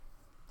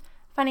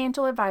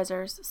Financial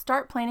advisors,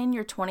 start planning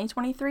your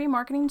 2023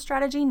 marketing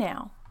strategy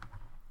now.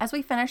 As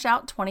we finish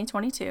out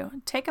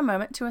 2022, take a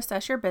moment to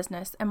assess your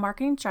business and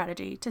marketing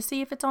strategy to see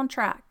if it's on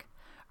track.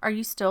 Are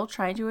you still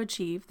trying to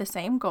achieve the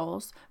same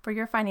goals for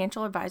your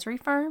financial advisory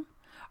firm?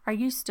 Are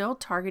you still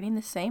targeting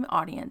the same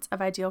audience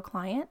of ideal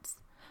clients?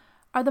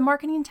 Are the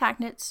marketing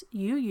tactics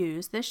you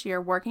use this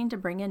year working to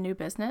bring in new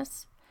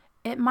business?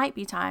 It might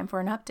be time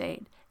for an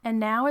update, and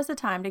now is the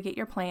time to get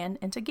your plan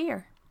into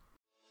gear.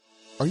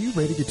 Are you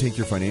ready to take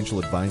your financial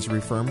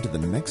advisory firm to the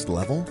next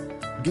level?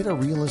 Get a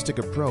realistic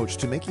approach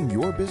to making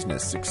your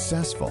business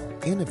successful,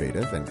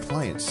 innovative, and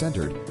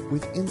client-centered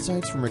with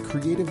insights from a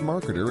creative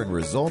marketer and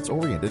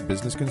results-oriented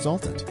business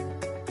consultant.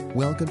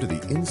 Welcome to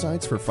the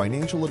Insights for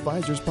Financial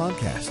Advisors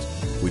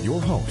podcast with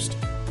your host,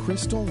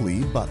 Crystal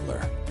Lee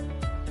Butler.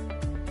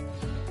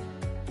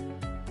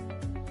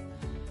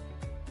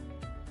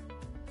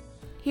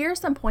 Here are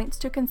some points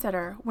to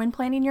consider when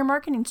planning your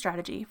marketing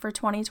strategy for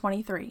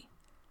 2023.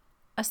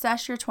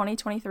 Assess your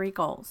 2023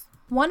 goals.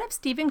 One of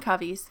Stephen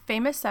Covey's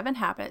famous 7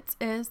 habits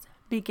is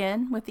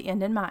begin with the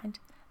end in mind.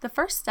 The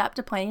first step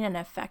to planning an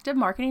effective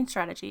marketing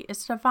strategy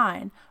is to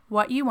define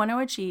what you want to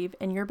achieve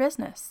in your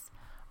business.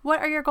 What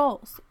are your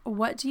goals?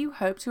 What do you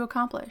hope to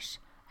accomplish?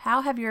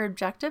 How have your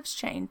objectives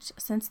changed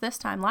since this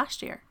time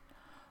last year?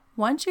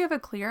 Once you have a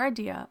clear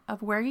idea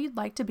of where you'd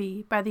like to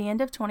be by the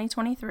end of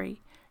 2023,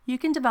 you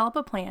can develop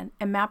a plan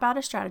and map out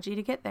a strategy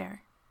to get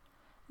there.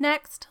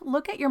 Next,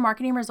 look at your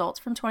marketing results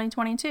from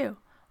 2022.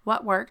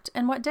 What worked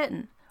and what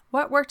didn't?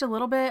 What worked a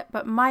little bit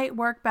but might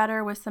work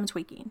better with some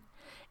tweaking?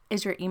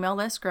 Is your email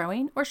list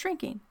growing or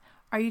shrinking?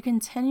 Are you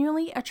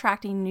continually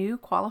attracting new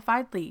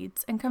qualified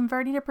leads and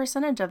converting a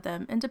percentage of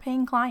them into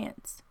paying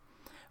clients?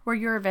 Were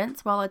your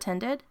events well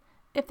attended?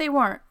 If they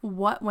weren't,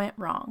 what went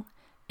wrong?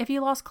 If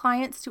you lost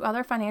clients to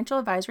other financial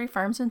advisory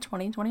firms in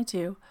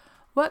 2022,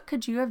 what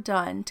could you have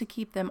done to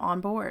keep them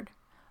on board?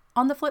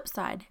 On the flip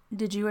side,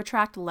 did you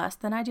attract less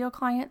than ideal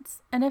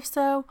clients? And if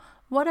so,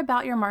 what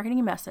about your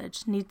marketing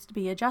message needs to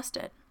be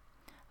adjusted?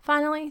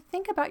 Finally,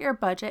 think about your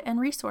budget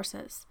and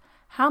resources.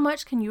 How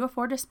much can you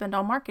afford to spend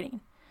on marketing?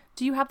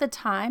 Do you have the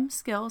time,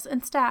 skills,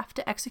 and staff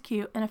to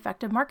execute an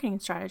effective marketing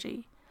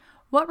strategy?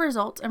 What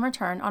results and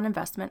return on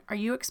investment are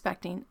you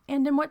expecting,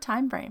 and in what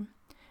time frame?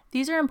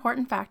 These are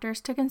important factors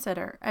to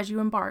consider as you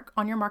embark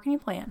on your marketing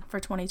plan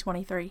for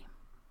 2023.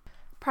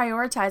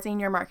 Prioritizing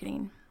your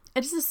marketing.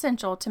 It is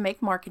essential to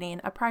make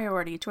marketing a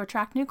priority to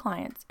attract new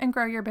clients and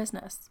grow your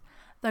business.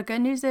 The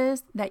good news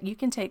is that you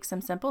can take some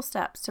simple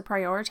steps to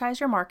prioritize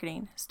your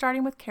marketing,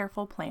 starting with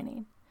careful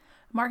planning.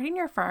 Marketing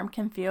your firm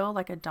can feel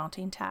like a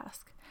daunting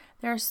task.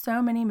 There are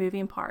so many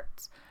moving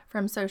parts,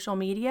 from social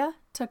media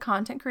to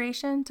content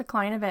creation to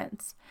client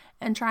events,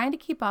 and trying to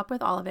keep up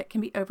with all of it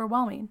can be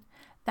overwhelming.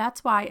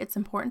 That's why it's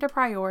important to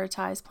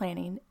prioritize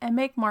planning and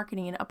make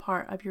marketing a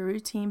part of your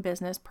routine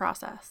business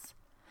process.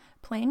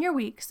 Plan your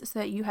weeks so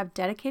that you have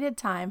dedicated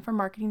time for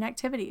marketing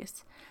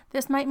activities.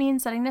 This might mean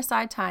setting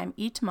aside time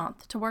each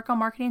month to work on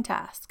marketing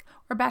tasks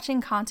or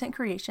batching content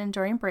creation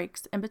during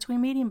breaks in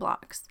between meeting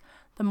blocks.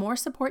 The more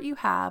support you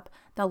have,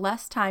 the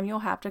less time you'll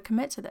have to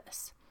commit to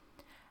this.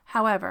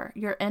 However,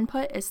 your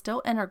input is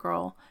still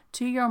integral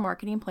to your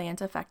marketing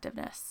plan's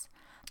effectiveness.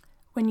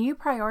 When you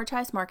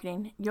prioritize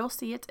marketing, you'll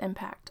see its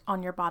impact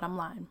on your bottom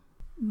line.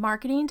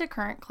 Marketing to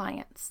current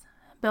clients.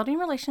 Building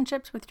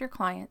relationships with your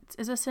clients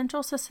is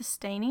essential to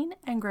sustaining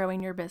and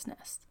growing your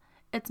business.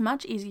 It's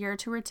much easier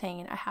to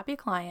retain a happy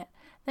client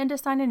than to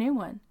sign a new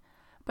one,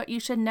 but you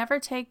should never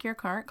take your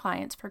current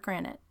clients for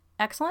granted.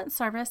 Excellent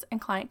service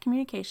and client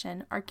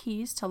communication are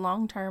keys to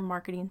long-term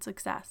marketing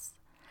success.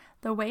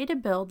 The way to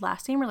build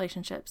lasting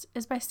relationships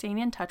is by staying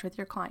in touch with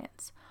your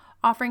clients,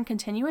 offering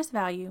continuous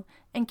value,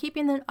 and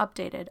keeping them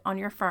updated on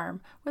your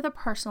firm with a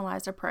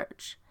personalized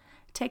approach.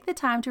 Take the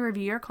time to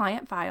review your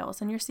client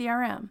files in your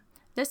CRM.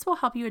 This will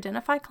help you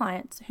identify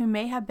clients who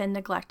may have been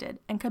neglected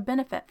and could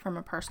benefit from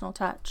a personal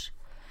touch.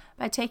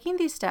 By taking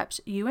these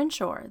steps, you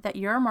ensure that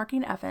your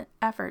marketing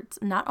efforts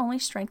not only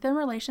strengthen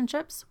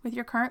relationships with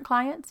your current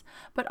clients,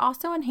 but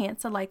also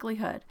enhance the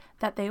likelihood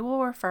that they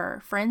will refer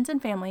friends and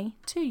family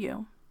to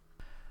you.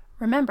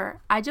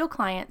 Remember, ideal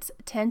clients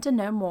tend to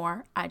know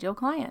more ideal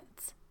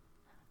clients.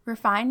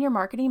 Refine your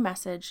marketing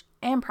message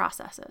and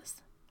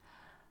processes.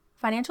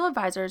 Financial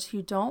advisors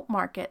who don't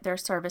market their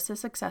services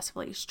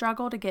successfully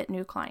struggle to get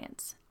new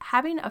clients.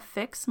 Having a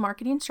fixed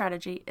marketing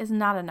strategy is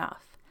not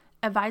enough.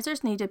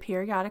 Advisors need to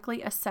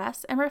periodically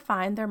assess and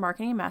refine their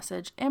marketing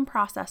message and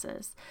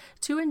processes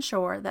to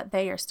ensure that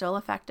they are still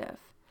effective.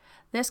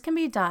 This can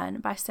be done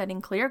by setting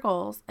clear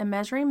goals and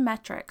measuring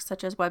metrics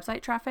such as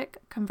website traffic,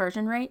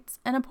 conversion rates,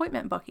 and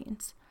appointment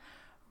bookings.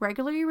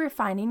 Regularly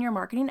refining your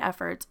marketing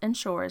efforts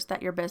ensures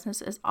that your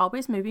business is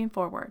always moving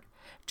forward,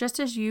 just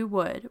as you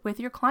would with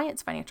your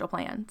clients' financial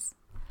plans.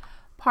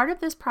 Part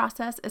of this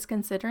process is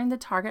considering the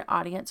target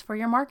audience for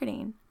your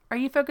marketing. Are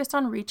you focused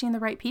on reaching the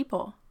right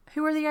people?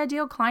 Who are the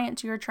ideal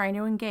clients you are trying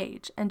to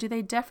engage, and do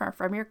they differ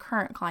from your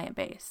current client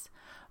base?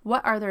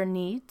 What are their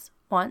needs,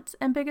 wants,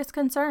 and biggest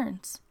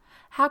concerns?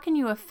 How can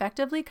you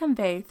effectively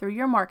convey through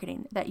your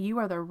marketing that you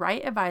are the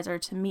right advisor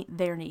to meet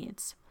their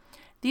needs?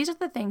 These are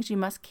the things you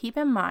must keep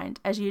in mind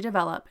as you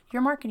develop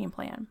your marketing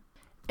plan.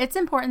 It's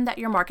important that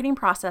your marketing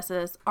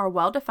processes are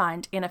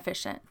well-defined and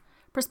efficient.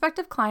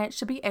 Prospective clients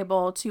should be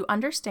able to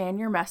understand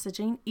your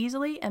messaging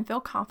easily and feel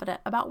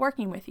confident about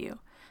working with you.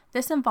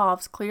 This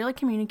involves clearly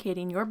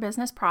communicating your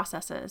business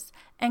processes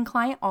and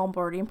client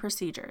onboarding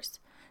procedures.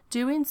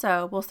 Doing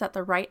so will set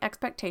the right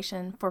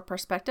expectation for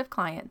prospective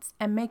clients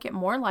and make it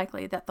more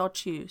likely that they'll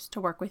choose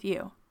to work with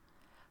you.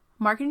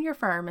 Marketing your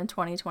firm in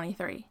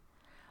 2023.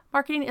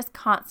 Marketing is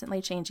constantly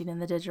changing in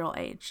the digital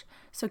age,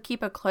 so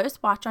keep a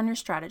close watch on your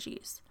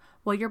strategies.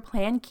 Will your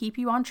plan keep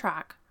you on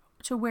track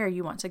to where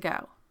you want to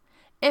go?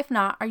 If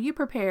not, are you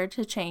prepared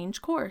to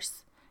change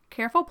course?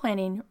 Careful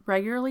planning,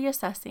 regularly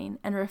assessing,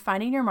 and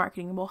refining your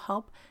marketing will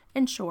help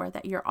ensure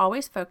that you're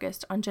always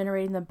focused on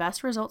generating the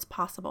best results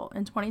possible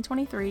in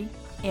 2023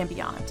 and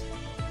beyond.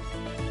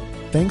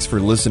 Thanks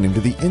for listening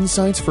to the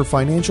Insights for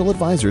Financial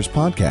Advisors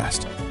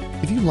podcast.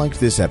 If you liked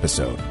this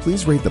episode,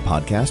 please rate the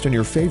podcast on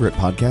your favorite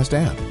podcast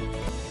app.